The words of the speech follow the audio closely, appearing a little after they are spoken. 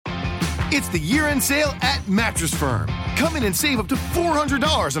It's the year-end sale at Mattress Firm. Come in and save up to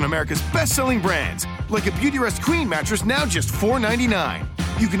 $400 on America's best-selling brands, like a Beautyrest Queen mattress now just $499.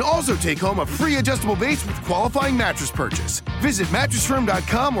 You can also take home a free adjustable base with qualifying mattress purchase. Visit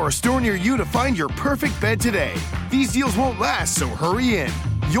mattressfirm.com or a store near you to find your perfect bed today. These deals won't last, so hurry in.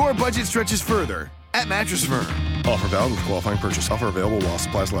 Your budget stretches further at Mattress Firm. Offer valid with qualifying purchase. Offer available while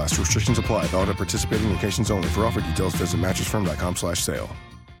supplies last. Restrictions apply. Valid at participating locations only. For offer details, visit mattressfirm.com/sale.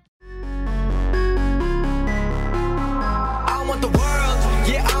 I want the world,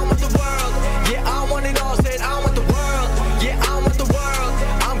 yeah, I want the world, yeah, I want it all, said I want the world, yeah, I want the world,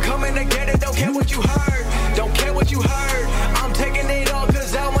 I'm coming to get it, don't care what you heard, don't care what you heard, I'm taking it all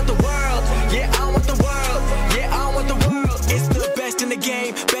cause I want the world, yeah, I want the world, yeah, I want the world, it's the best in the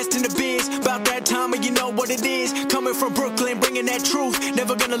game, best in the biz, about that time and you know what it is, coming from Brooklyn, bringing that truth,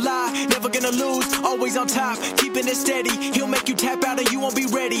 never gonna lie, never gonna lose, always on top, keeping it steady, he'll make you tap out and you won't be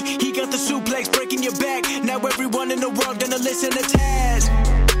ready, he got the suplex, breaking your back, now everyone in the world gonna listen to Taz.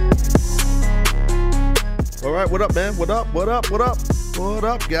 All right, what up, man? What up,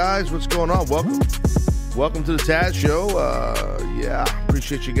 guys? What's going on? Welcome to the Taz Show.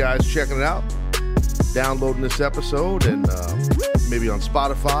 Appreciate you guys checking it out, downloading this episode, and maybe on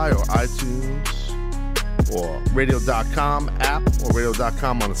Spotify or iTunes or radio.com app or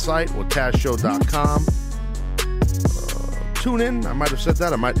radio.com on the site or TazShow.com. Tune in. I might have said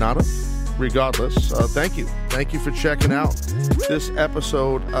that. I might not have. Regardless, thank you. Thank you for checking out this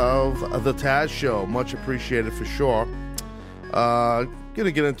episode of the Taz Show. Much appreciated for sure. Going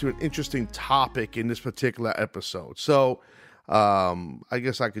to get into an interesting topic in this particular episode. So, I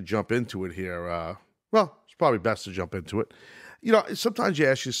guess I could jump into it here. It's probably best to jump into it. You know, sometimes you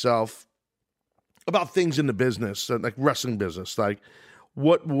ask yourself about things in the business, like wrestling business, like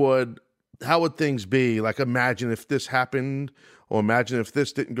how would things be? Like, imagine if this happened, or imagine if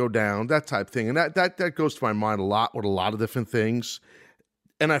this didn't go down, that type of thing. And that goes to my mind a lot with a lot of different things.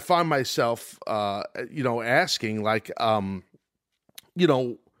 And I find myself, asking, like,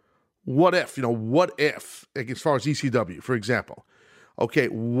 what if, like as far as ECW, for example. Okay,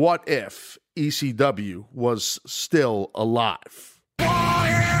 what if ECW was still alive? What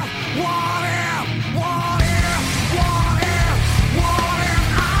if, what if, what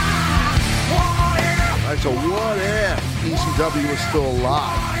Right, so what if ECW was still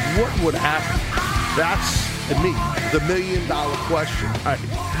alive? What would happen? That's, to me, the $1 million question. Right?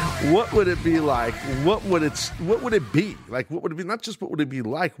 What would it be like? What would it be? Like, what would it be? Not just what would it be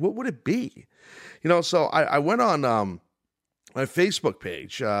like, what would it be? So I went on my Facebook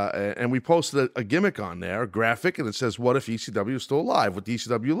page, and we posted a gimmick on there, a graphic, and it says, what if ECW is still alive, with the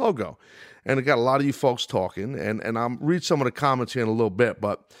ECW logo? And it got a lot of you folks talking, and I'll read some of the comments here in a little bit,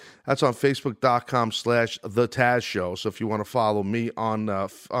 but that's on Facebook.com/The Taz Show. So if you want to follow me on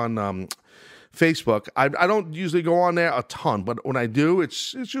Facebook, I don't usually go on there a ton, but when I do,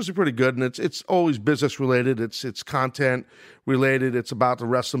 it's usually pretty good, and it's always business related. It's content related. It's about the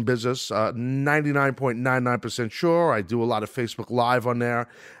wrestling business. 99.99% sure. I do a lot of Facebook Live on there,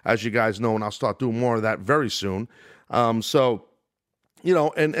 as you guys know, and I'll start doing more of that very soon. And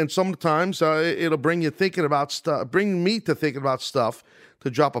sometimes it'll bring me to thinking about stuff to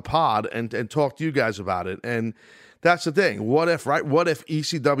drop a pod and talk to you guys about it. And that's the thing. What if, right? What if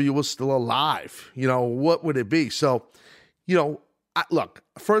ECW was still alive? What would it be? So, look,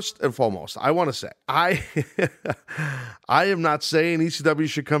 first and foremost, I want to say, I am not saying ECW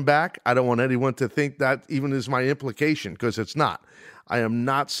should come back. I don't want anyone to think that even is my implication, because it's not. I am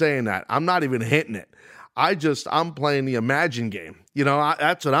not saying that. I'm not even hitting it. I'm playing the imagine game.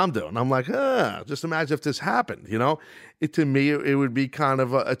 That's what I'm doing. I'm like, just imagine if this happened, to me, it would be kind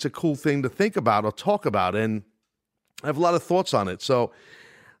of it's a cool thing to think about or talk about. And I have a lot of thoughts on it. So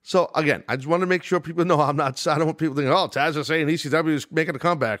again, I just want to make sure people know I don't want people thinking, oh, Taz is saying ECW is making a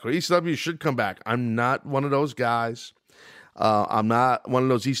comeback or ECW should come back. I'm not one of those guys. I'm not one of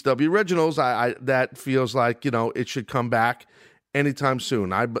those ECW originals that feels like, it should come back anytime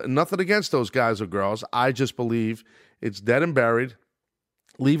soon. Nothing against those guys or girls. I just believe it's dead and buried.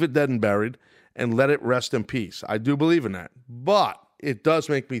 Leave it dead and buried and let it rest in peace. I do believe in that. But it does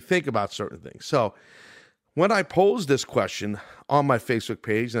make me think about certain things. So when I pose this question on my Facebook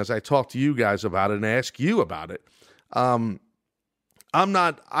page, and as I talk to you guys about it and ask you about it, when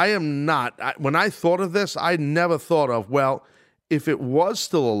I thought of this, I never thought of, well, if it was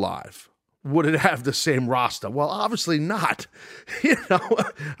still alive, would it have the same roster? Well, obviously not.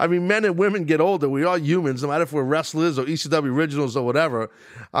 I mean, men and women get older. We are humans, no matter if we're wrestlers or ECW originals or whatever.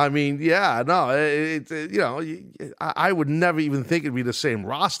 I mean, yeah, no, I would never even think it'd be the same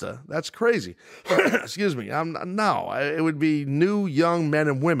roster. That's crazy. Excuse me. It would be new young men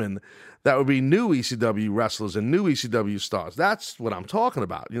and women that would be new ECW wrestlers and new ECW stars. That's what I'm talking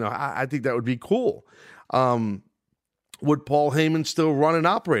about. I think that would be cool. Would Paul Heyman still run and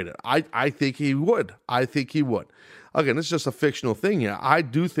operate it? I think he would. Again, it's just a fictional thing here. I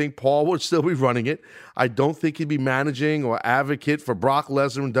do think Paul would still be running it. I don't think he'd be managing or advocate for Brock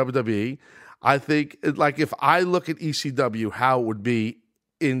Lesnar in WWE. I think, like, if I look at ECW, how it would be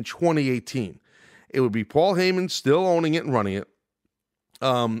in 2018, it would be Paul Heyman still owning it and running it,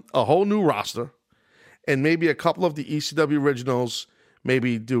 a whole new roster, and maybe a couple of the ECW originals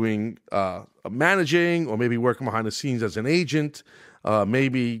maybe doing managing or maybe working behind the scenes as an agent.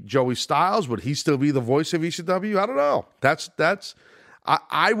 Maybe Joey Styles, would he still be the voice of ECW? I don't know.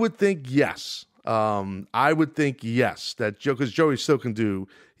 I would think yes. I would think yes, that because Joey still can do,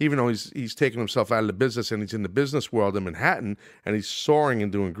 even though he's taken himself out of the business and he's in the business world in Manhattan and he's soaring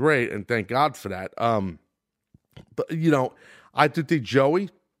and doing great, and thank God for that. But I do think Joey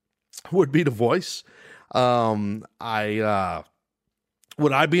would be the voice.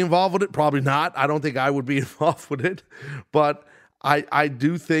 Would I be involved with it? Probably not. I don't think I would be involved with it, but I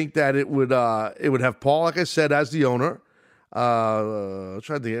do think that it would have Paul, like I said, as the owner. Try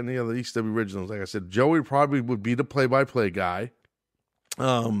to think any other ECW originals. Like I said, Joey probably would be the play-by-play guy.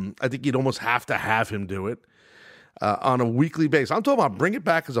 I think you'd almost have to have him do it on a weekly basis. I'm talking about bring it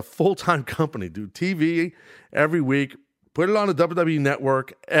back as a full-time company, dude. TV every week, put it on the WWE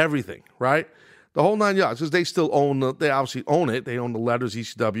Network, everything, right? The whole 9 yards, because they still they obviously own it. They own the letters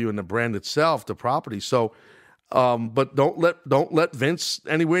ECW and the brand itself, the property. So, but don't let Vince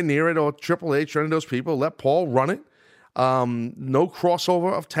anywhere near it or Triple H or any of those people. Let Paul run it. No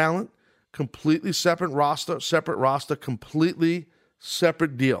crossover of talent. Completely separate roster, completely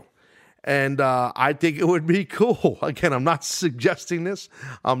separate deal. And I think it would be cool. Again, I'm not suggesting this.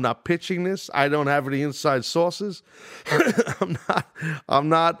 I'm not pitching this. I don't have any inside sources.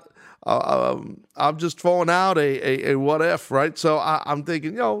 I'm just throwing out a what if, right? So I'm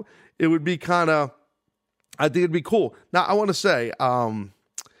thinking, it would be I think it'd be cool. Now, I want to say,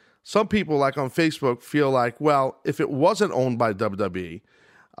 some people, like on Facebook, feel like, well, if it wasn't owned by WWE,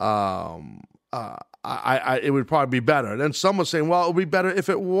 it would probably be better. And then some were saying, well, it would be better if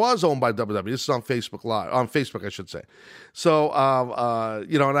it was owned by WWE. This is on Facebook Live, on Facebook, I should say. So,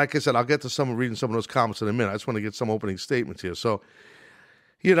 and like I said, I'll get to reading some of those comments in a minute. I just want to get some opening statements here. So,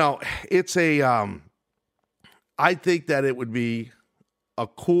 it's I think that it would be a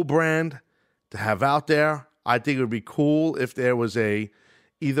cool brand to have out there. I think it would be cool if there was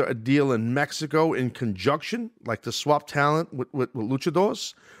either a deal in Mexico in conjunction, like to swap talent with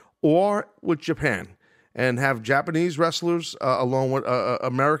luchadors, or with Japan, and have Japanese wrestlers along with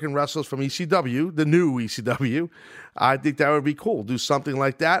American wrestlers from ECW, the new ECW. I think that would be cool. Do something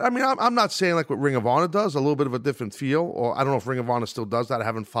like that. I mean, I'm not saying like what Ring of Honor does, a little bit of a different feel, or I don't know if Ring of Honor still does that. I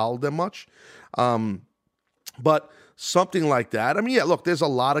haven't followed them much. But something like that. I mean, yeah, look, there's a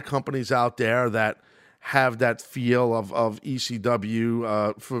lot of companies out there that have that feel of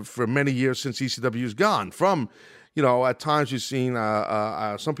ECW for many years since ECW's gone. From, at times you've seen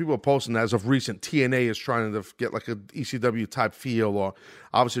some people are posting as of recent, TNA is trying to get like a ECW type feel, or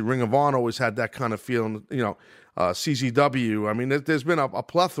obviously Ring of Honor always had that kind of feel, CZW. I mean, there's been a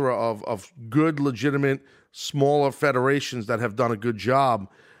plethora of good, legitimate, smaller federations that have done a good job,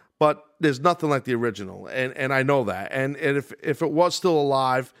 but there's nothing like the original, and I know that. And if it was still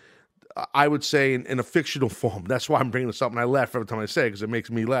alive, I would say in a fictional form. That's why I'm bringing this up, and I laugh every time I say it because it makes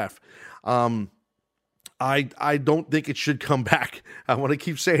me laugh. I don't think it should come back. I want to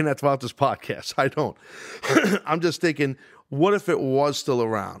keep saying that throughout this podcast. I don't. I'm just thinking, what if it was still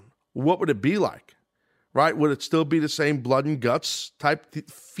around? What would it be like? Right? Would it still be the same blood and guts type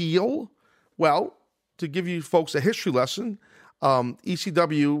feel? Well, to give you folks a history lesson,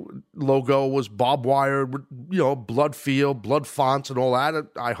 ECW logo was barbed wire with, blood feel, blood fonts and all that.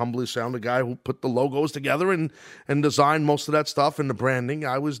 I humbly say I'm the guy who put the logos together and designed most of that stuff and the branding.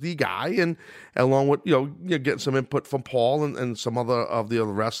 I was the guy, and along with, getting some input from Paul and some other of the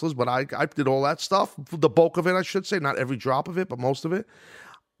other wrestlers, but I did all that stuff, the bulk of it, I should say, not every drop of it, but most of it.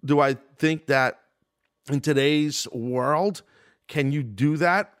 Do I think that in today's world, can you do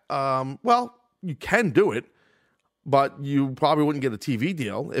that? Well, you can do it, but you probably wouldn't get a TV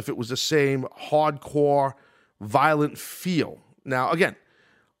deal if it was the same hardcore, violent feel. Now, again,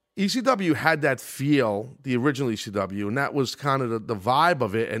 ECW had that feel, the original ECW, and that was kind of the vibe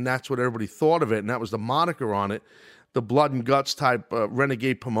of it, and that's what everybody thought of it, and that was the moniker on it, the blood and guts type,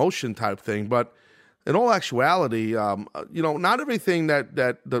 renegade promotion type thing. But in all actuality, not everything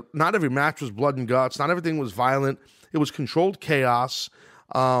not every match was blood and guts, not everything was violent. It was controlled chaos,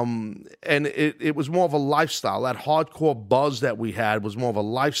 and it was more of a lifestyle. That hardcore buzz that we had was more of a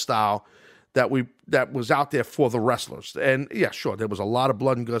lifestyle that was out there for the wrestlers. And yeah, sure, there was a lot of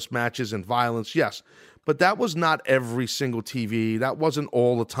blood and guts matches and violence, yes, but that was not every single TV. That wasn't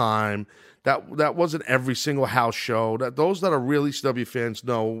all the time. That wasn't every single house show. Those that are real ECW fans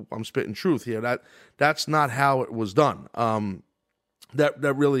know I'm spitting truth here. That's not how it was done.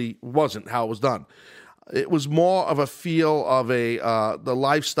 That really wasn't how it was done. It was more of a feel of the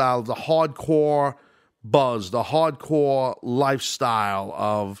lifestyle, the hardcore buzz, the hardcore lifestyle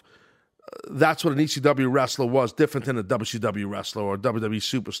of. That's what an ECW wrestler was, different than a WCW wrestler or a WWE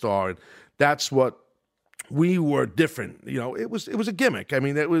superstar, and that's what we were different. It was a gimmick. I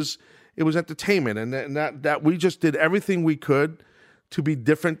mean, it was entertainment, and that we just did everything we could to be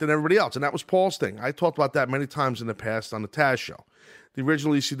different than everybody else, and that was Paul's thing. I talked about that many times in the past on the Taz show, the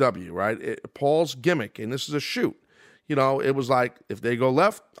original ECW, right? Paul's gimmick, and this is a shoot. It was like if they go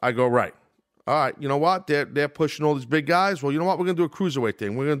left, I go right. All right, you know what? They're pushing all these big guys. Well, you know what? We're gonna do a cruiserweight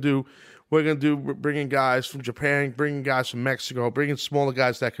thing. We're gonna do bringing guys from Japan, bringing guys from Mexico, bringing smaller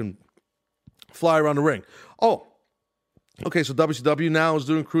guys that can fly around the ring. Oh, okay, so WCW now is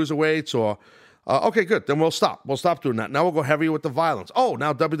doing cruiserweights, or okay, good. Then we'll stop. We'll stop doing that. Now we'll go heavier with the violence. Oh,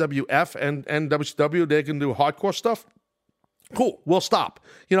 now WWF and WCW, they can do hardcore stuff. Cool. We'll stop.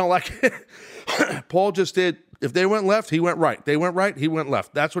 Paul just did. If they went left, he went right. They went right, he went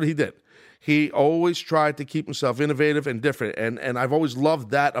left. That's what he did. He always tried to keep himself innovative and different, and I've always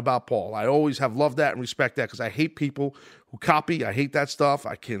loved that about Paul. I always have loved that and respect that because I hate people who copy. I hate that stuff.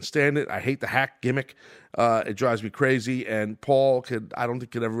 I can't stand it. I hate the hack gimmick. It drives me crazy, and Paul I don't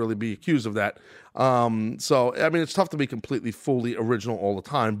think could ever really be accused of that. So, I mean, it's tough to be completely, fully original all the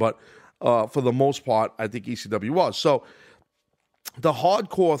time, but for the most part, I think ECW was. So, the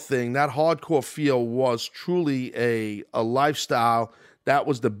hardcore thing, that hardcore feel was truly a lifestyle. That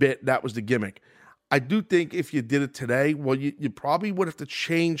was the bit. That was the gimmick. I do think if you did it today, well, you probably would have to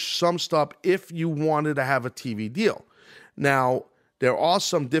change some stuff if you wanted to have a TV deal. Now, there are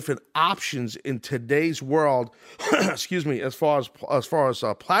some different options in today's world, excuse me, as far as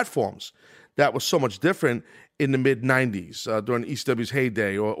platforms that was so much different in the mid-'90s, during ECW's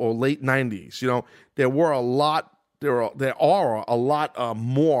heyday or late '90s. There were a lot. There are a lot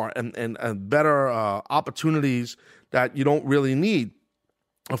more and better opportunities that you don't really need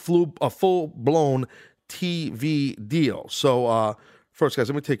a full-blown TV deal. So first, guys,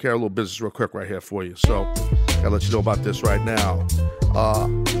 let me take care of a little business real quick right here for you. So I'll let you know about this right now.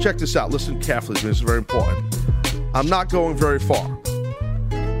 Check this out. Listen carefully. This is very important. I'm not going very far.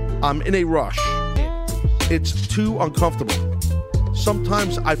 I'm in a rush. It's too uncomfortable.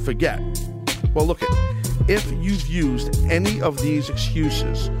 Sometimes I forget. Well, look if you've used any of these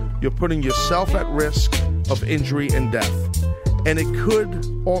excuses, you're putting yourself at risk of injury and death. And it could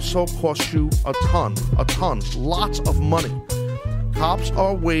also cost you a ton, lots of money. Cops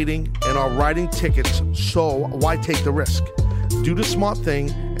are waiting and are writing tickets, so why take the risk? Do the smart thing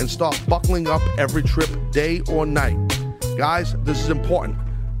and start buckling up every trip, day or night. Guys, this is important.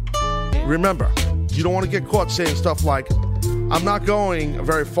 Remember, you don't want to get caught saying stuff like, I'm not going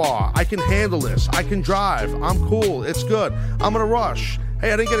very far. I can handle this. I can drive. I'm cool. It's good. I'm in a rush.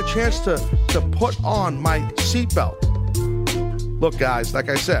 Hey, I didn't get a chance to put on my seatbelt. Look, guys, like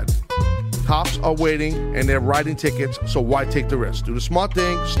I said, cops are waiting and they're writing tickets, so why take the risk? Do the smart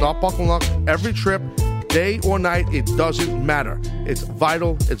thing. Start buckling up every trip, day or night. It doesn't matter. It's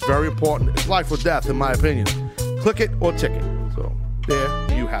vital. It's very important. It's life or death, in my opinion. Click it or ticket. So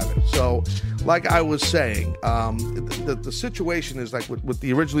there you have it. So like I was saying, the situation is like with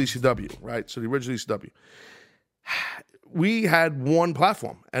the original ECW, right? So the original ECW, we had one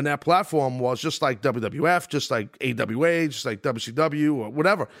platform, and that platform was just like WWF, just like AWA, just like WCW or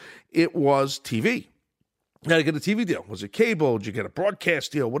whatever. It was TV. You had to get a TV deal. Was it cable? Did you get a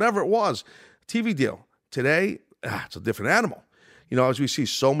broadcast deal? Whatever it was, TV deal. Today, it's a different animal. As we see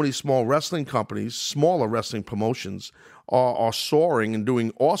so many small wrestling companies, smaller wrestling promotions are soaring and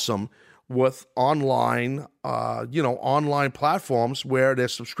doing awesome with online platforms where they're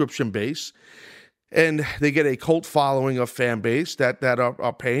subscription-based. And they get a cult following of fan base that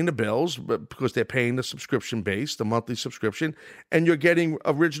are paying the bills because they're paying the subscription base, the monthly subscription, and you're getting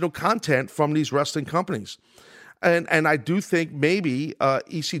original content from these wrestling companies. And I do think maybe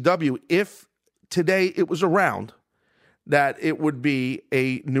ECW, if today it was around, that it would be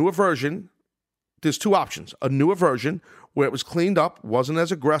a newer version. There's two options: a newer version where it was cleaned up, wasn't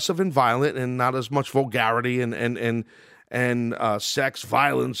as aggressive and violent, and not as much vulgarity and sex,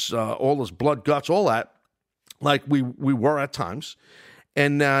 violence, all this blood, guts, all that, like we were at times.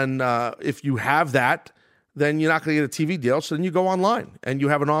 And then if you have that, then you're not going to get a TV deal. So then you go online, and you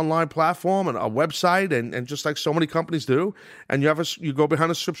have an online platform and a website, and just like so many companies do, and you go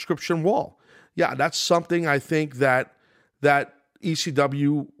behind a subscription wall. Yeah, that's something I think that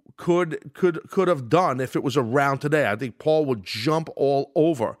ECW could have done if it was around today. I think Paul would jump all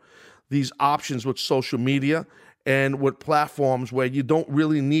over these options with social media and with platforms where you don't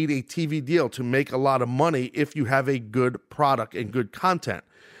really need a TV deal to make a lot of money if you have a good product and good content.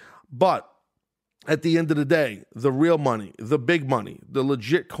 But at the end of the day, the real money, the big money, the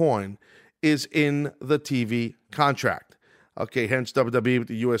legit coin is in the TV contract. Okay, hence WWE with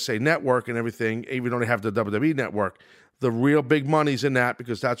the USA Network and everything, even though they have the WWE Network. The real big money's in that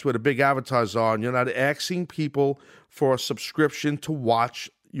because that's where the big advertisers are, and you're not asking people for a subscription to watch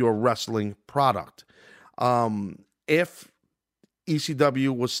your wrestling product. If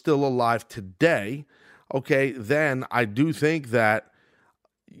ECW was still alive today, okay, then I do think that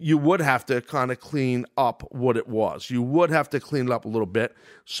you would have to kind of clean up what it was. You would have to clean it up a little bit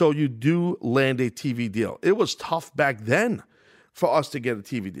so you do land a TV deal. It was tough back then for us to get a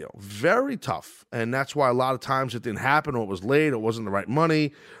TV deal. Very tough. And that's why a lot of times it didn't happen, or it was late, or it wasn't the right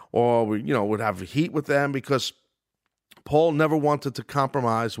money, or we, would have heat with them because Paul never wanted to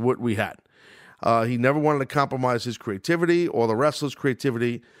compromise what we had. He never wanted to compromise his creativity or the wrestler's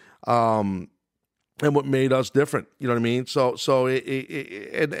creativity, and what made us different. You know what I mean?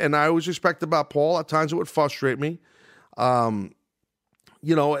 And I always respect about Paul. At times it would frustrate me. But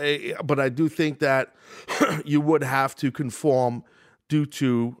I do think that you would have to conform due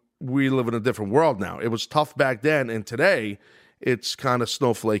to we live in a different world now. It was tough back then, and today it's kind of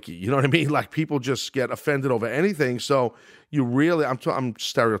snowflakey. You know what I mean? Like, people just get offended over anything. So you really, I'm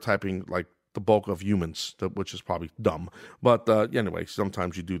stereotyping like the bulk of humans, which is probably dumb. But anyway,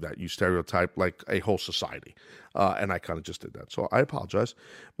 sometimes you do that. You stereotype like a whole society. And I kind of just did that. So I apologize.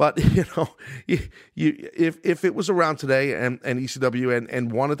 But, if it was around today and ECW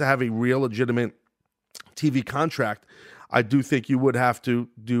and wanted to have a real legitimate TV contract, I do think you would have to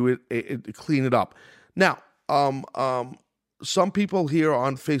do it clean it up. Now, some people here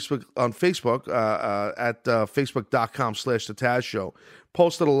on Facebook at facebook.com/The Taz Show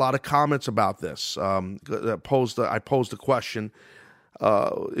posted a lot of comments about this. I posed a question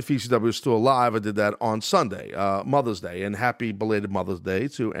if ECW is still alive. I did that on Sunday, Mother's Day, and happy belated Mother's Day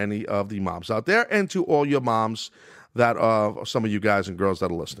to any of the moms out there and to all your moms that some of you guys and girls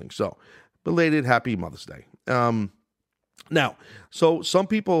that are listening. So, belated happy Mother's Day. Now, so some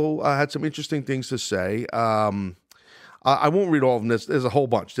people had some interesting things to say. I won't read all of them. There's a whole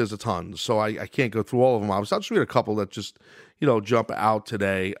bunch. There's a ton. So I can't go through all of them. I'll just read a couple that just, jump out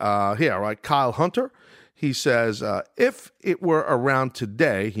today. Here, right? Kyle Hunter, he says, if it were around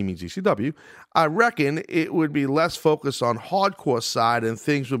today, he means ECW, I reckon it would be less focused on hardcore side and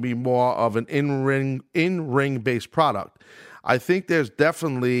things would be more of an in-ring based product. I think there's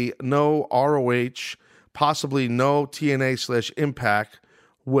definitely no ROH, possibly no TNA/Impact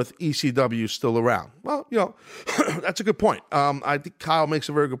with ECW still around. Well, that's a good point. I think Kyle makes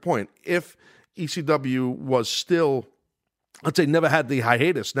a very good point. If ECW was still, let's say, never had the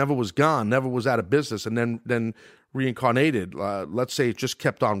hiatus, never was gone, never was out of business, and then reincarnated, let's say it just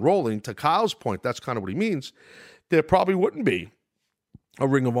kept on rolling, to Kyle's point, that's kind of what he means, there probably wouldn't be a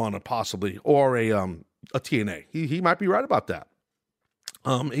Ring of Honor, possibly, or a TNA. He might be right about that.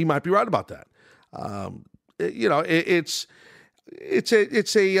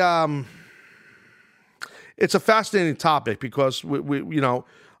 It's a fascinating topic because we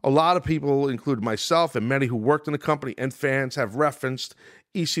a lot of people, including myself and many who worked in the company and fans, have referenced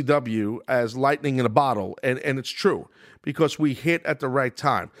ECW as lightning in a bottle, and it's true because we hit at the right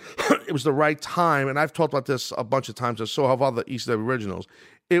time. It was the right time, and I've talked about this a bunch of times, and so have other ECW originals.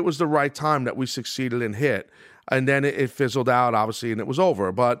 It was the right time that we succeeded and hit, and then it fizzled out, obviously, and it was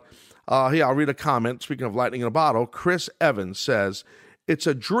over. But here, I'll read a comment. Speaking of lightning in a bottle, Chris Evans says, it's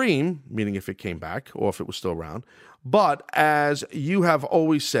a dream, meaning if it came back or if it was still around, but as you have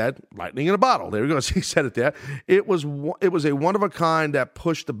always said, lightning in a bottle. There we go. He said it there. It was a one of a kind that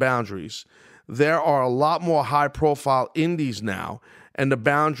pushed the boundaries. There are a lot more high profile indies now, and the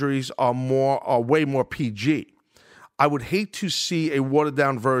boundaries are way more PG. I would hate to see a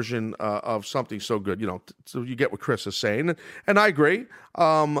watered-down version of something so good, so you get what Chris is saying, and I agree.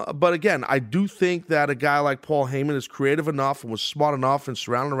 But again, I do think that a guy like Paul Heyman is creative enough and was smart enough and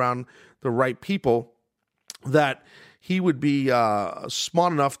surrounded around the right people that he would be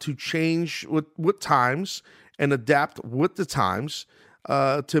smart enough to change with times and adapt with the times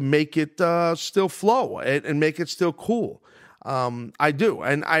to make it still flow and make it still cool. I do,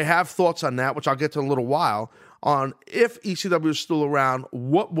 and I have thoughts on that, which I'll get to in a little while, on if ECW is still around,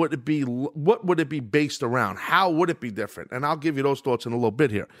 what would it be? What would it be based around? How would it be different? And I'll give you those thoughts in a little bit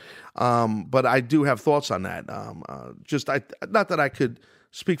here. But I do have thoughts on that. Not that I could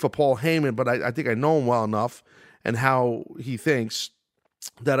speak for Paul Heyman, but I think I know him well enough and how he thinks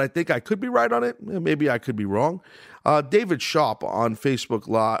that I think I could be right on it. Maybe I could be wrong. David Sharp on Facebook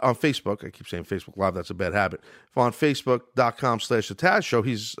Live, I keep saying Facebook Live, that's a bad habit. On Facebook.com/The Taz Show,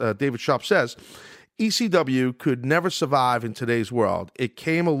 David Sharp says, ECW could never survive in today's world. It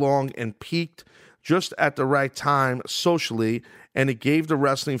came along and peaked just at the right time socially, and it gave the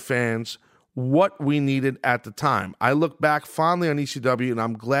wrestling fans what we needed at the time. I look back fondly on ECW, and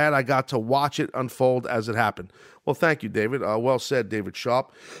I'm glad I got to watch it unfold as it happened. Well, thank you, David. Well said, David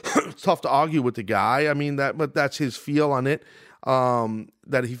Sharp. It's tough to argue with the guy. I mean, but that's his feel on it,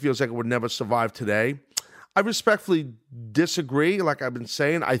 that he feels like it would never survive today. I respectfully disagree, like I've been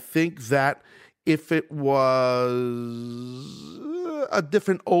saying. I think that if it was a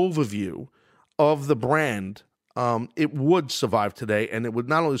different overview of the brand, it would survive today, and it would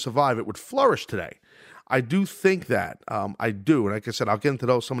not only survive, it would flourish today. I do think that. I do, and like I said, I'll get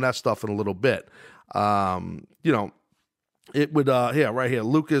into some of that stuff in a little bit. It would, right here,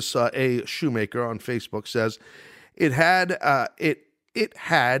 Lucas A. Shoemaker on Facebook says, it had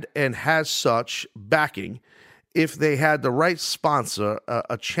and has such backing. If they had the right sponsor,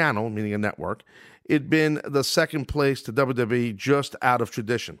 a channel, meaning a network, it'd been the second place to WWE just out of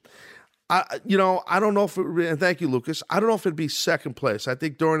tradition. I don't know if it, and thank you, Lucas. I don't know if it'd be second place. I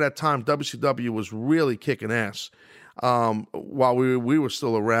think during that time, WCW was really kicking ass while we were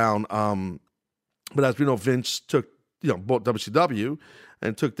still around. But as we know, Vince bought WCW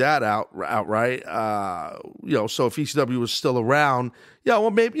and took that outright. So if ECW was still around,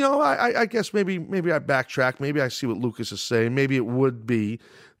 maybe, I guess maybe I backtrack. Maybe I see what Lucas is saying. Maybe it would be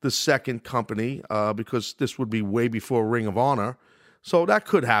the second company because this would be way before Ring of Honor. So that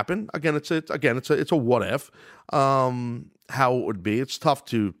could happen. Again, it's a what if. How it would be. It's tough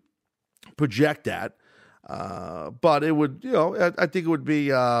to project that, but it would. I think it would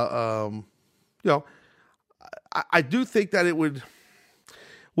be. I do think that it would.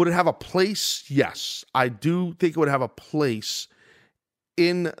 Would it have a place? Yes, I do think it would have a place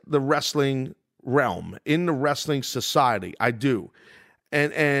in the wrestling realm, in the wrestling society. I do,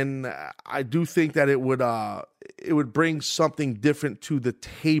 and I do think that it would bring something different to the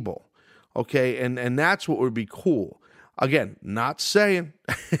table. Okay, and that's what would be cool. Again, not saying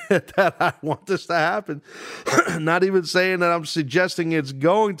that I want this to happen, not even saying that I'm suggesting it's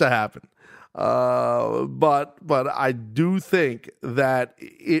going to happen. But I do think that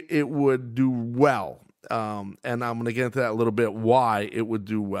it would do well. And I'm going to get into that a little bit, why it would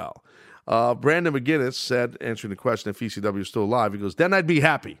do well. Brandon McGinnis said, answering the question if ECW is still alive, he goes, then I'd be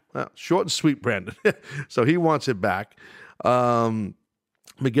happy. Well, short and sweet, Brandon. So he wants it back. Miguel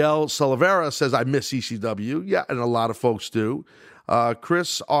Salavera says, I miss ECW. Yeah, and a lot of folks do.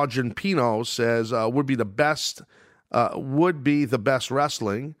 Chris Argentino says, would be the best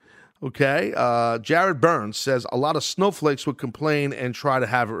wrestling. Okay, Jared Burns says a lot of snowflakes would complain and try to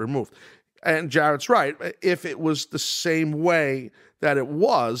have it removed. And Jared's right. If it was the same way that it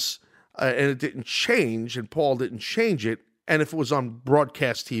was and it didn't change and Paul didn't change it, and if it was on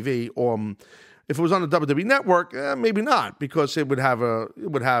broadcast TV or if it was on the WWE network, maybe not, because it would have a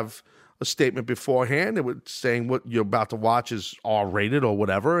statement beforehand. It would saying what you're about to watch is R-rated or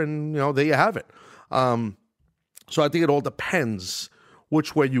whatever, and there you have it. So I think it all depends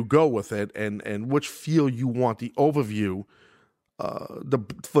which way you go with it and which feel you want the overview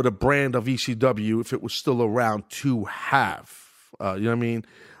for the brand of ECW, if it was still around, to have. You know what I mean?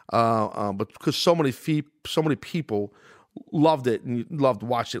 But because so many people loved it and loved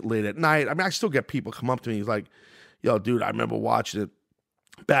watching it late at night. I mean, I still get people come up to me like, yo, dude, I remember watching it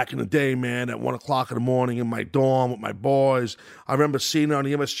back in the day, man, at 1 o'clock in the morning in my dorm with my boys. I remember seeing it on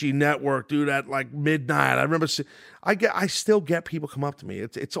the MSG network, dude, at like midnight. I remember I still get people come up to me.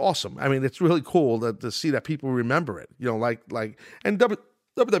 It's awesome. I mean, it's really cool to see that people remember it. And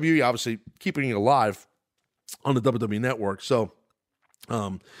WWE obviously keeping it alive on the WWE network. So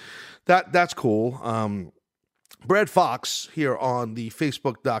that's cool. Brad Fox here on the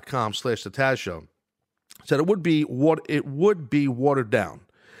Facebook.com/The Taz Show said it would be watered down.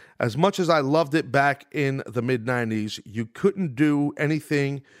 As much as I loved it back in the mid-'90s, you couldn't do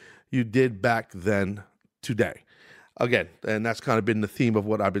anything you did back then today. Again, and that's kind of been the theme of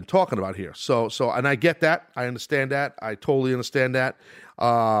what I've been talking about here. So, and I get that. I understand that. I totally understand that.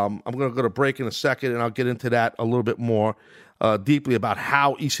 I'm going to go to break in a second, and I'll get into that a little bit more deeply about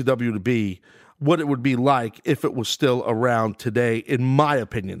how ECW would be, what it would be like if it was still around today, in my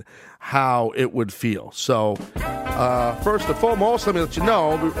opinion, how it would feel. So, first and foremost, let me let you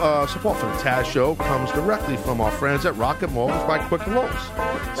know, support for the Taz Show comes directly from our friends at Rocket Mortgage by Quicken Loans.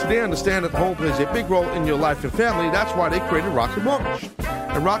 So they understand that home plays a big role in your life and family. That's why they created Rocket Mortgage.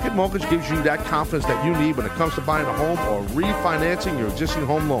 And Rocket Mortgage gives you that confidence that you need when it comes to buying a home or refinancing your existing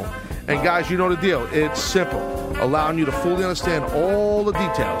home loan. And guys, you know the deal. It's simple, allowing you to fully understand all the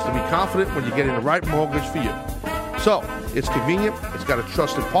details to be confident when you're getting the right mortgage for you. So, it's convenient, it's got a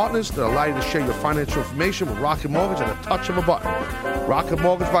trusted partners that allow you to share your financial information with Rocket Mortgage at a touch of a button. Rocket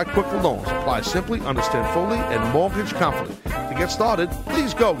Mortgage by Quicken Loans. Apply simply, understand fully, and mortgage confident. To get started,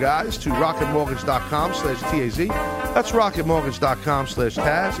 please go, guys, to rocketmortgage.com/TAZ. That's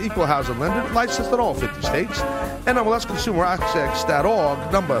rocketmortgage.com/TAZ. Equal housing lender, licensed in all 50 states. NMLS Consumer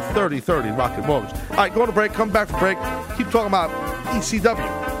Access.org, number 3030, Rocket Mortgage. All right, go to break, come back for break. Keep talking about ECW.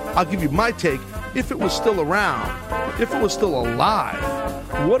 I'll give you my take. If it was still around, if it was still alive,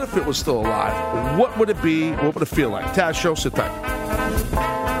 what if it was still alive? What would it be? What would it feel like? Taz Show, sit tight.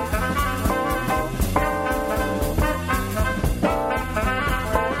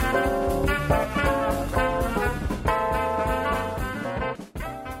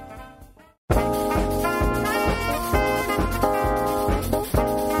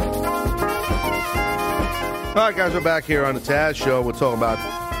 All right, guys, we're back here on the Taz Show. We're talking about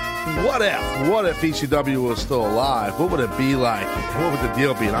what if ECW was still alive? What would it be like? What would the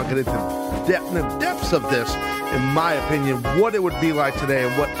deal be? And I'll get into the depths of this, in my opinion, what it would be like today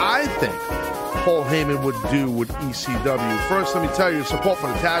and what I think Paul Heyman would do with ECW. First, let me tell you, support for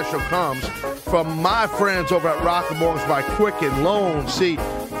the Taz Show comes from my friends over at Rocket Mortgage by Quicken Loans. See,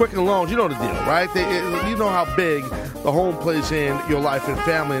 Quicken Loans, you know the deal, right? You know how big the home plays in your life and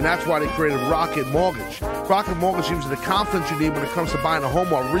family, and that's why they created Rocket Mortgage. Rocket Mortgage gives you the confidence you need when it comes to buying a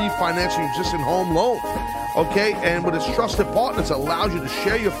home or refinancing your existing home loan. Okay, and with its trusted partners, it allows you to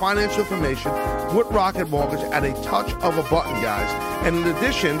share your financial information with Rocket Mortgage at a touch of a button, guys. And in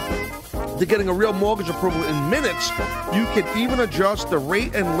addition to getting a real mortgage approval in minutes, you can even adjust the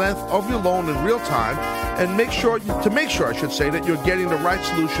rate and length of your loan in real time and make sure that you're getting the right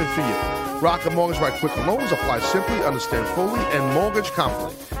solution for you. Rocket Mortgage by Quicken Loans. Apply simply, understand fully, and mortgage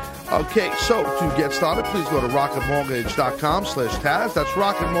confidently. Okay, so to get started, please go to rocketmortgage.com/Taz. That's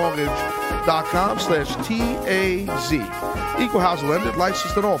rocketmortgage.com/TAZ. Equal housing lender,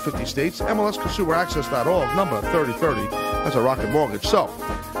 licensed in all 50 states. MLS Consumer Access.org, number 3030. That's a Rocket Mortgage. So,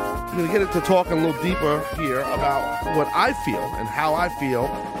 I'm going to get into talking a little deeper here about what I feel and how I feel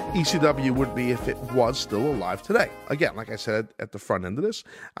ECW would be if it was still alive today. Again, like I said at the front end of this,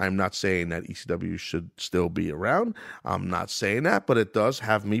 I'm not saying that ECW should still be around. I'm not saying that, but it does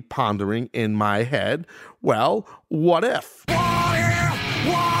have me pondering in my head, well, what if? What if?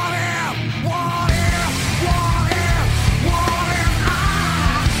 What if? What if? What if? What if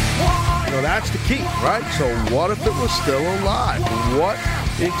I? That's the key, right? So what if it was still alive? What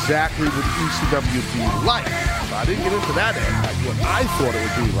exactly would ECW be like? I didn't get into that end. That's what I thought it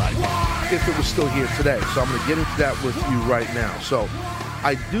would be like if it was still here today. So I'm going to get into that with you right now. So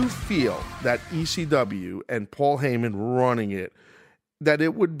I do feel that ECW and Paul Heyman running it, that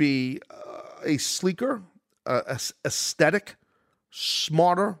it would be a sleeker, aesthetic,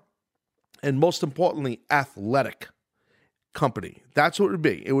 smarter, and most importantly, athletic company. That's what it would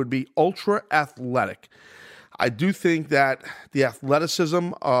be. It would be ultra athletic. I do think that the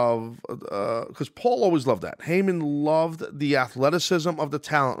athleticism of, because Paul always loved that. Heyman loved the athleticism of the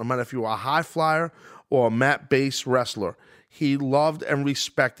talent, no matter if you were a high flyer or a mat-based wrestler. He loved and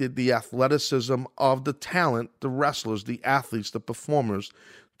respected the athleticism of the talent, the wrestlers, the athletes, the performers,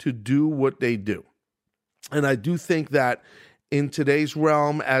 to do what they do. And I do think that in today's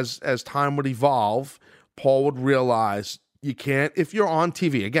realm, as time would evolve, Paul would realize you can't, if you're on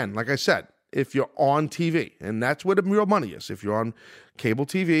TV, again, like I said, if you're on TV, and that's where the real money is. If you're on cable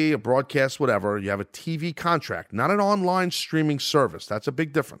TV, a broadcast, whatever, you have a TV contract, not an online streaming service. That's a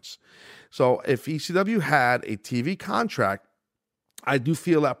big difference. So if ECW had a TV contract, I do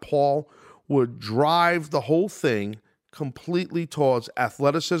feel that Paul would drive the whole thing completely towards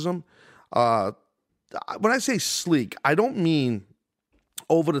athleticism. When I say sleek, I don't mean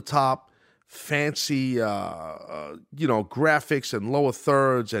over the top, fancy, graphics and lower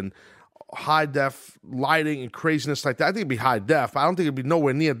thirds and high def lighting and craziness like that. I think it'd be high def. I don't think it'd be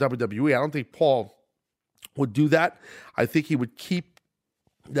nowhere near WWE. I don't think Paul would do that. I think he would keep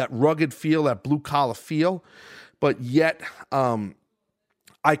that rugged feel, that blue collar feel. but yet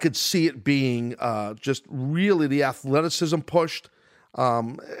I could see it being just really the athleticism pushed.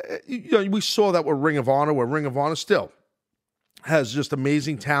 We saw that with Ring of Honor, where Ring of Honor still has just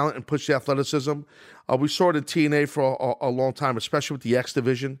amazing talent and push the athleticism. We saw it in TNA for a long time, especially with the X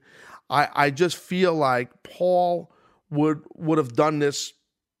division. I just feel like Paul would have done this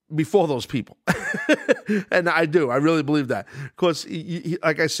before those people. And I really believe that. Because,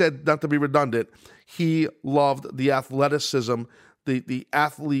 like I said, not to be redundant, he loved the athleticism, the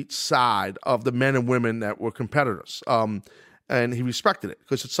athlete side of the men and women that were competitors. And he respected it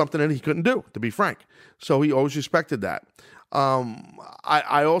because it's something that he couldn't do, to be frank. So he always respected that.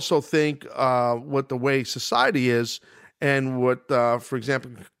 I also think with the way society is, and what, for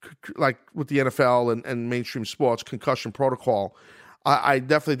example, like with the NFL and mainstream sports, concussion protocol, I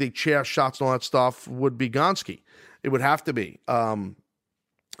definitely think chair shots and all that stuff would be Gonski. It would have to be, even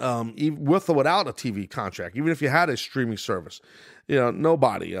with or without a TV contract, even if you had a streaming service.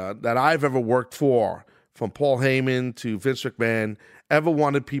 Nobody that I've ever worked for, from Paul Heyman to Vince McMahon, ever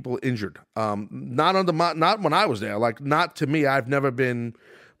wanted people injured. Not when I was there. Like, not to me. I've never been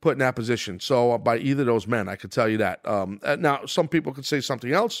put in that position. So by either of those men, I could tell you that. Now, some people could say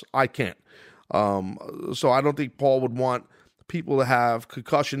something else. I can't. So I don't think Paul would want people to have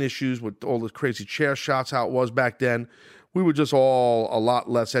concussion issues with all the crazy chair shots, how it was back then. We were just all a lot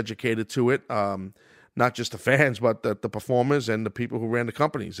less educated to it. Not just the fans, but the performers and the people who ran the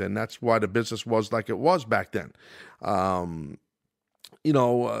companies. And that's why the business was like it was back then. Now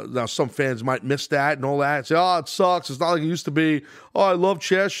some fans might miss that and all that and say, oh, it sucks. It's not like it used to be. Oh, I love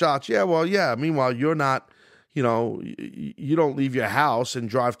chair shots. Yeah, well, yeah. Meanwhile, you're not, you don't leave your house and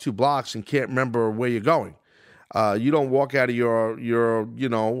drive 2 blocks and can't remember where you're going. You don't walk out of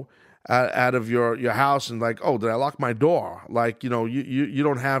out of your house and like, oh, did I lock my door? Like, you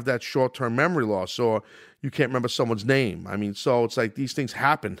don't have that short-term memory loss, or you can't remember someone's name. I mean, so it's like these things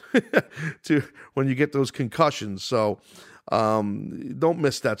happen to when you get those concussions. So don't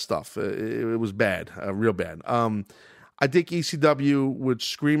miss that stuff. It was bad, real bad. I think ECW would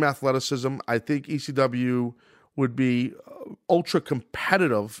scream athleticism. I think ECW would be ultra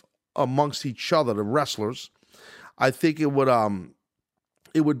competitive amongst each other, the wrestlers. I think it would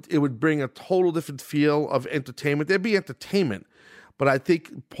bring a total different feel of entertainment. There'd be entertainment, but I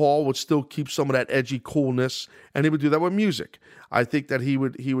think Paul would still keep some of that edgy coolness, and he would do that with music. I think that he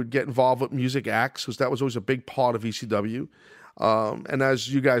would get involved with music acts, because that was always a big part of ECW. And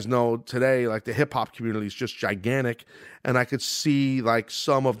as you guys know today, like the hip hop community is just gigantic, and I could see like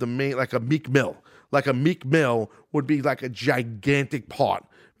some of the main, like a Meek Mill would be like a gigantic part,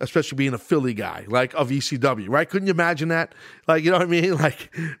 especially being a Philly guy, like, of ECW, right? Couldn't you imagine that? Like, you know what I mean?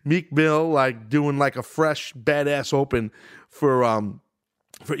 Like, Meek Mill, like, doing, like, a fresh, badass open for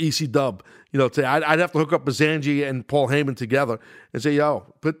ECW. I'd have to hook up Bazanji and Paul Heyman together and say,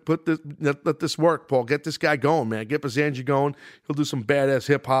 yo, let this work, Paul. Get this guy going, man. Get Bazanji going. He'll do some badass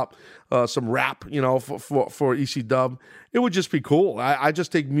hip-hop, some rap, for ECW. It would just be cool. I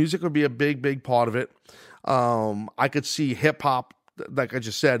just think music would be a big, big part of it. I could see hip-hop, like I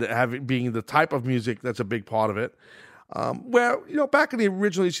just said, being the type of music that's a big part of it. Back in the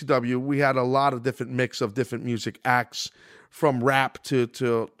original ECW, we had a lot of different mix of different music acts, from rap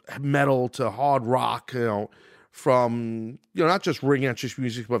to metal to hard rock, from, not just ring entrance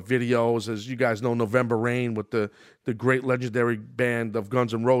music, but videos. As you guys know, November Rain with the great legendary band of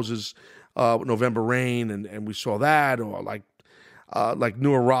Guns N' Roses, November Rain, and we saw that, or like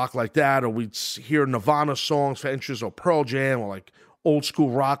newer rock like that, or we'd hear Nirvana songs for entrance, or Pearl Jam, or like old school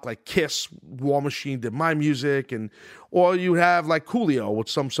rock like Kiss, War Machine did my music, or you have like Coolio with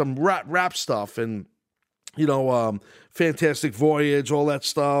some rap stuff, and Fantastic Voyage, all that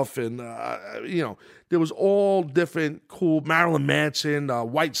stuff, and there was all different cool. Marilyn Manson,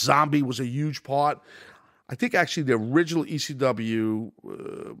 White Zombie was a huge part. I think actually the original ECW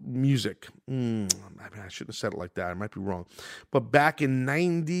music, I shouldn't have said it like that, I might be wrong, but back in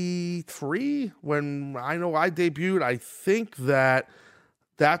 93, when I debuted, I think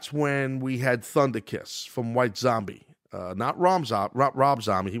that's when we had Thunder Kiss from White Zombie. Not Rob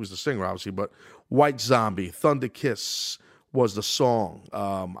Zombie, he was the singer obviously, but White Zombie, Thunder Kiss was the song,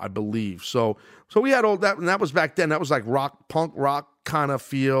 I believe. So we had all that, and that was back then. That was like punk rock kind of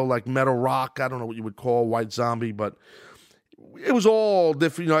feel, like metal rock. I don't know what you would call White Zombie, but it was all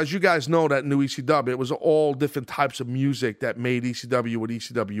different. As you guys know, that new ECW, it was all different types of music that made ECW what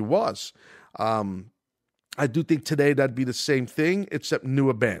ECW was. I do think today that'd be the same thing, except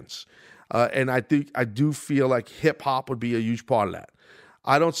newer bands. And I do feel like hip hop would be a huge part of that.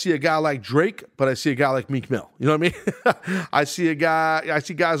 I don't see a guy like Drake, but I see a guy like Meek Mill. You know what I mean? I see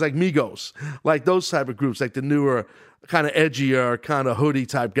guys like Migos, like those type of groups, like the newer, kind of edgier, kind of hoodie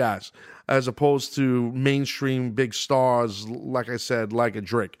type guys, as opposed to mainstream big stars, like I said, like a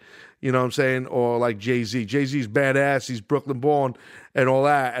Drake. You know what I'm saying? Or like Jay-Z. Jay-Z's badass. He's Brooklyn born and all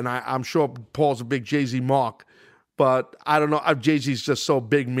that. And I'm sure Paul's a big Jay-Z mark. But I don't know. Jay-Z's just so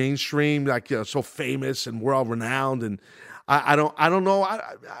big mainstream, like, you know, so famous and world-renowned. And I don't know.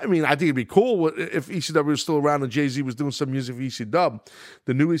 I mean, I think it'd be cool if ECW was still around and Jay-Z was doing some music for ECW,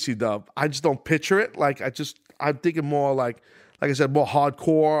 the new ECW. I just don't picture it. Like, I'm thinking more like I said, more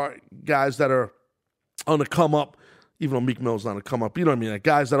hardcore guys that are on the come up, even though Meek Mill's not a come up. You know what I mean? Like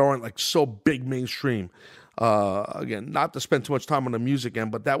guys that aren't like so big mainstream. Again, not to spend too much time on the music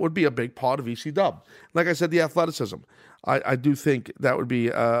end, but that would be a big part of ECW. Like I said, the athleticism. I do think that would be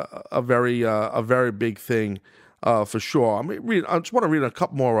a very big thing for sure. I just want to read a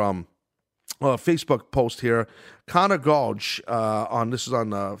couple more Facebook posts here. Connor Gulch this is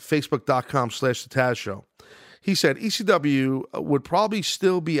on Facebook.com/The Taz Show. He said ECW would probably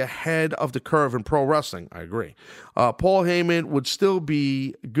still be ahead of the curve in pro wrestling. I agree. Paul Heyman would still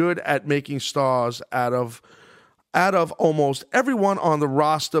be good at making stars out of almost everyone on the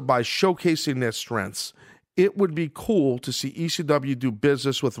roster by showcasing their strengths. It would be cool to see ECW do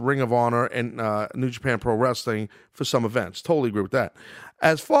business with Ring of Honor and New Japan Pro Wrestling for some events. Totally agree with that.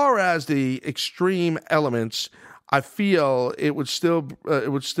 As far as the extreme elements, I feel it would still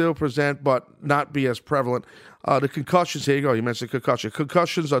present, but not be as prevalent. The concussions, here you go, you mentioned concussion.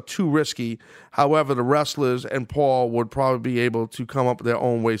 Concussions are too risky. However, the wrestlers and Paul would probably be able to come up with their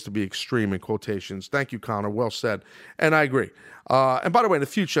own ways to be extreme in quotations. Thank you, Connor. Well said. And I agree. And by the way, in the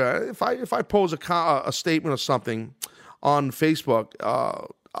future, if I pose a statement or something on Facebook,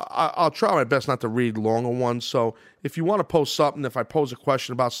 I'll try my best not to read longer ones. So if you want to post something, if I pose a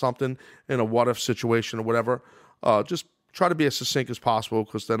question about something in a what-if situation or whatever, just try to be as succinct as possible,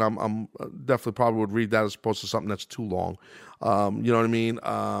 because then I'm definitely probably would read that as opposed to something that's too long. You know what I mean?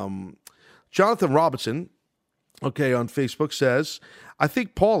 Jonathan Robertson, on Facebook says, I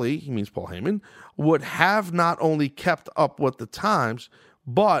think Paulie, he means Paul Heyman, would have not only kept up with the times,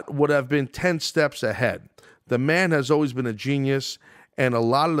 but would have been 10 steps ahead. The man has always been a genius, and a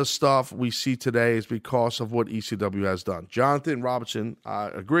lot of the stuff we see today is because of what ECW has done. Jonathan Robertson,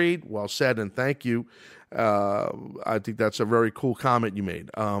 agreed, well said, and thank you. I think that's a very cool comment you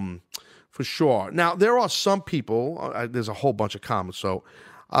made, for sure. Now, there are some people, there's a whole bunch of comments, so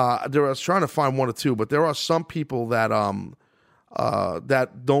I was trying to find one or two, but there are some people that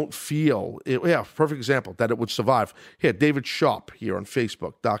that don't feel, perfect example, that it would survive. Here, David Sharp here on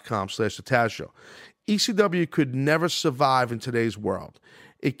Facebook.com/The Taz Show. ECW could never survive in today's world.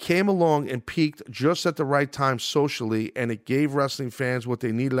 It came along and peaked just at the right time socially, and it gave wrestling fans what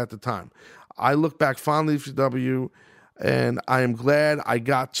they needed at the time. I look back fondly at ECW, and I am glad I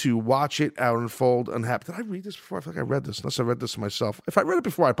got to watch it out unfold and happen. Did I read this before? I feel like I read this, unless I read this myself. If I read it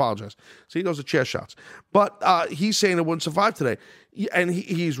before, I apologize. See, those are chair shots. But he's saying it wouldn't survive today. And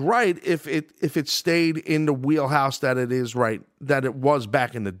he's right if it stayed in the wheelhouse that it is right, that it was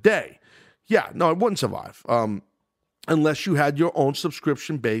back in the day. Yeah, no, it wouldn't survive unless you had your own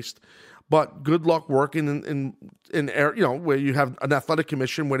subscription-based. But good luck working in where you have an athletic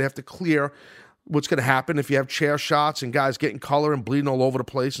commission where they have to clear what's going to happen if you have chair shots and guys getting color and bleeding all over the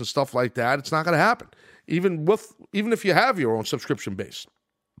place and stuff like that. It's not going to happen, even if you have your own subscription base,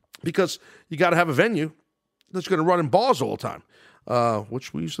 because you got to have a venue that's going to run in bars all the time,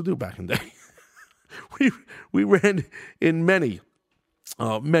 which we used to do back in the day. we ran in many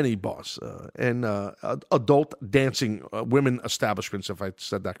bars and adult dancing women establishments, if I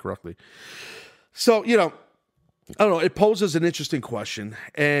said that correctly. So, I don't know, it poses an interesting question,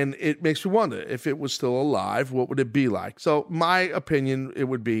 and it makes me wonder, if it was still alive, what would it be like? So my opinion, it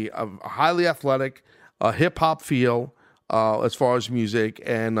would be a highly athletic, hip-hop feel as far as music,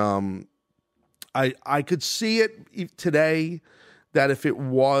 and I could see it today that if it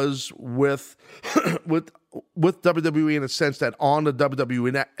was with WWE, in a sense that on the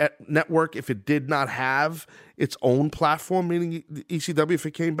WWE network, if it did not have its own platform, meaning the ECW, if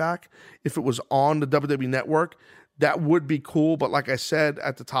it came back, if it was on the WWE network, that would be cool. But like I said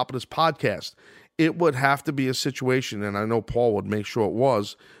at the top of this podcast, it would have to be a situation, and I know Paul would make sure it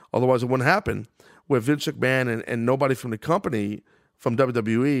was, otherwise it wouldn't happen, where Vince McMahon and nobody from the company, from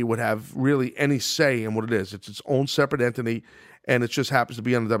WWE, would have really any say in what it is. It's its own separate entity, and it just happens to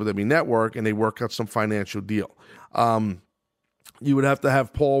be on the WWE network, and they work out some financial deal. You would have to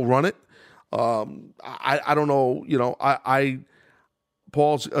have Paul run it. I don't know,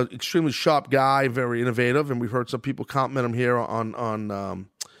 Paul's an extremely sharp guy, very innovative, and we've heard some people compliment him here on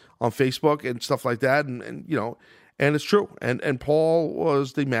Facebook and stuff like that, and you know, and it's true. And Paul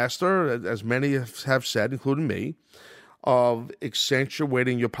was the master, as many have said, including me, of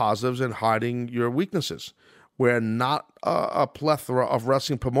accentuating your positives and hiding your weaknesses, where not a plethora of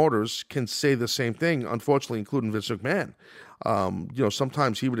wrestling promoters can say the same thing, unfortunately, including Vince McMahon. You know,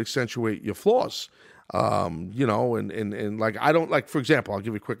 sometimes he would accentuate your flaws. You know, and like, I don't like, for example, I'll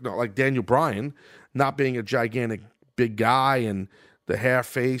give you a quick note, like Daniel Bryan not being a gigantic big guy and the hair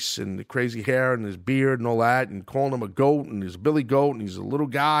face and the crazy hair and his beard and all that, and calling him a goat and he's Billy Goat and he's a little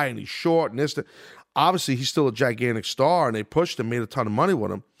guy and he's short and this. Obviously, he's still a gigantic star and they pushed him, made a ton of money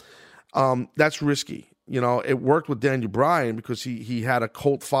with him. That's risky. You know, it worked with Daniel Bryan because he had a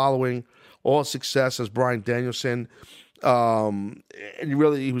cult following, all success as Bryan Danielson. And he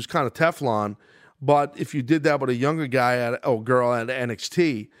was kind of Teflon. But if you did that with a younger guy or girl at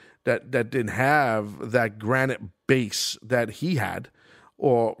NXT that didn't have that granite base that he had,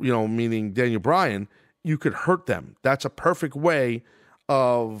 or, you know, meaning Daniel Bryan, you could hurt them. That's a perfect way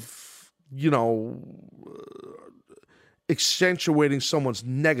of, you know, accentuating someone's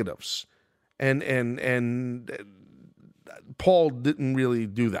negatives. And Paul didn't really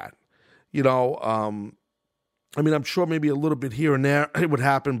do that. You know, I mean, I'm sure maybe a little bit here and there it would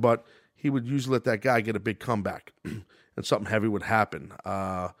happen, but he would usually let that guy get a big comeback and something heavy would happen.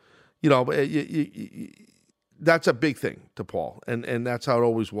 You know, that's a big thing to Paul, and that's how it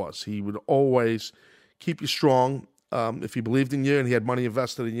always was. He would always keep you strong if he believed in you and he had money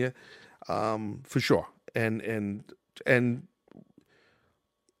invested in you, for sure. And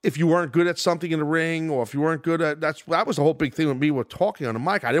if you weren't good at something in the ring, or if you weren't good at, that was the whole big thing with me with talking on the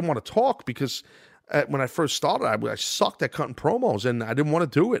mic. I didn't want to talk because when I first started, I sucked at cutting promos, and I didn't want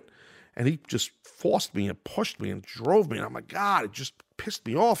to do it. And he just forced me and pushed me and drove me. And I'm like, God, it just pissed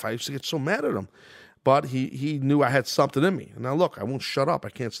me off. I used to get so mad at him. But he knew I had something in me. And now, look, I won't shut up. I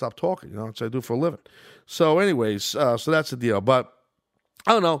can't stop talking. You know, that's what I do for a living. So anyways, so that's the deal. But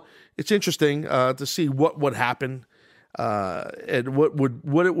I don't know. It's interesting to see what would happen and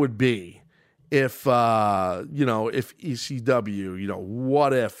what it would be if, you know, if ECW, you know,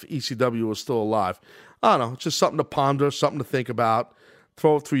 what if ECW was still alive? I don't know. It's just something to ponder, something to think about.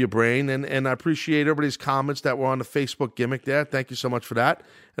 Throw it through your brain, and I appreciate everybody's comments that were on the Facebook gimmick there. Thank you so much for that.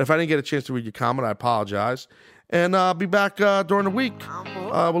 And if I didn't get a chance to read your comment, I apologize. And I'll be back during the week with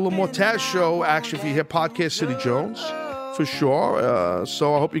a little more Taz show action if you hear Podcast City Jones, for sure.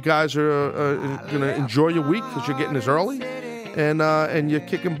 So I hope you guys are going to enjoy your week because you're getting this early. And you're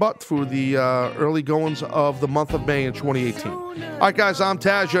kicking butt through the early goings of the month of May in 2018. All right, guys, I'm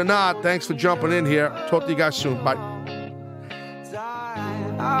Taz. You're not. Thanks for jumping in here. Talk to you guys soon. Bye.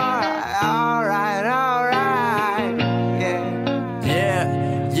 All right,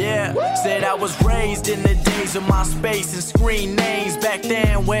 yeah. Said I was raised in the days of MySpace and screen names. Back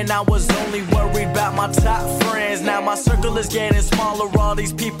then when I was only worried about my top friends. Now my circle is getting smaller, all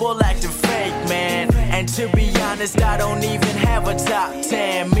these people acting fake, man. And to be honest, I don't even have a top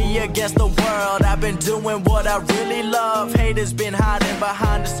 10. Me against the world, I've been doing what I really love. Haters been hiding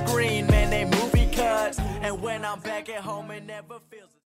behind the screen, man, they movie cuts. And when I'm back at home, it never feels